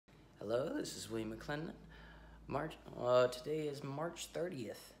Hello, this is William McClendon. Today is March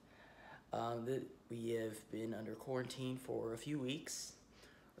 30th. We have been under quarantine for a few weeks.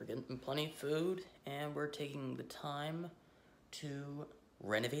 We're getting plenty of food, and we're taking the time to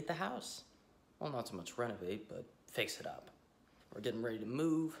renovate the house. Well, not so much renovate, but fix it up. We're getting ready to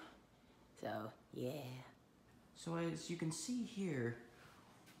move, so yeah. So as you can see here,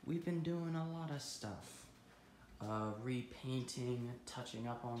 we've been doing a lot of stuff. Repainting, touching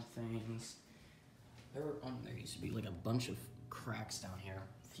up on things. There used to be like a bunch of cracks down here.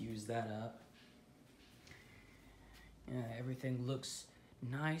 Fuse that up. Yeah, everything looks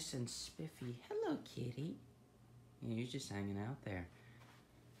nice and spiffy. Hello, kitty. Yeah, you're just hanging out there.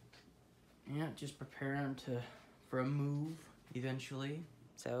 Yeah, just preparing for a move eventually.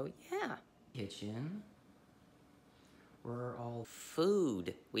 So yeah, kitchen. We're all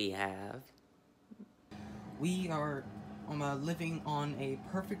food we have. We are living on a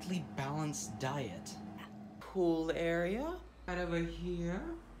perfectly balanced diet. Pool area right over here.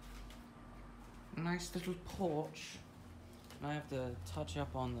 Nice little porch. And I have to touch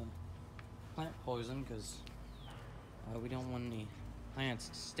up on the plant poison because we don't want any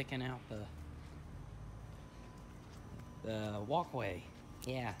plants sticking out the walkway.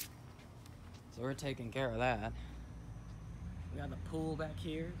 Yeah. So we're taking care of that. We got the pool back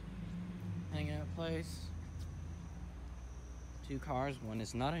here. Hanging out place. 2 cars, one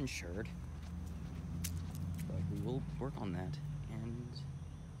is not insured, but we will work on that. And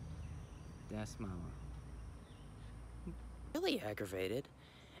that's Mama. Really aggravated,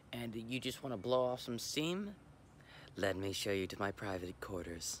 and you just want to blow off some steam? Let me show you to my private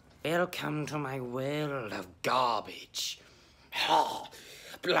quarters. Welcome to my world of garbage.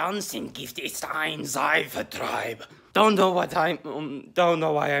 Pflanzengift ist ein Seifentrieb. Don't know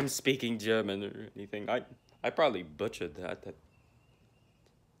why I'm speaking German or anything. I probably butchered that.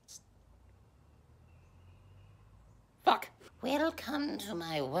 Fuck. Welcome to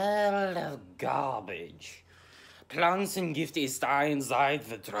my world of garbage. Pflanzengift ist ein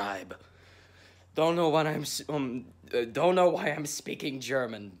Seifentrieb. Don't know why I'm speaking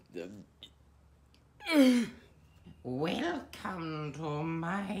German. Welcome to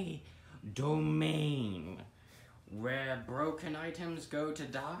my domain, where broken items go to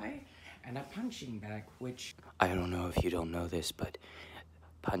die, and a punching bag, which... I don't know if you don't know this, but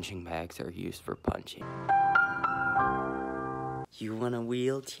punching bags are used for punching. You want a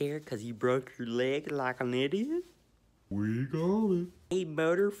wheelchair because you broke your leg like an idiot? We got it. Need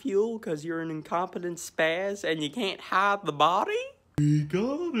motor fuel because you're an incompetent spaz and you can't hide the body? We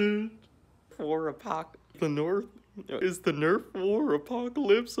got it. Is the Nerf war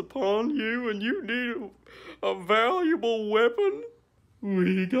apocalypse upon you and you need a valuable weapon?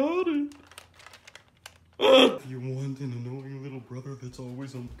 We got it. If you want an annoying little brother that's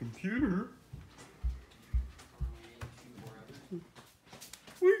always on the computer,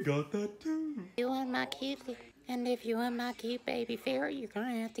 we got that too. You want my cutie? And if you want my cute baby fairy, you're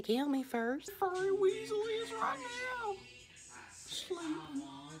gonna have to kill me first. Furry Weasel is right now. Sleeping.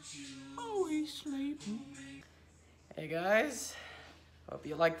 Oh, he's sleeping. Hey guys, hope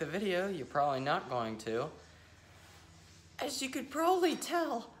you liked the video. You're probably not going to. As you could probably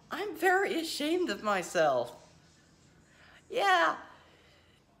tell, I'm very ashamed of myself. Yeah,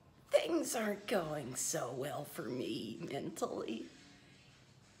 things aren't going so well for me mentally.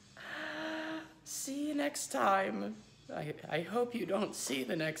 See you next time. I hope you don't see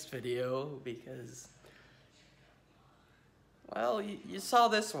the next video because, well, you saw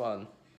this one.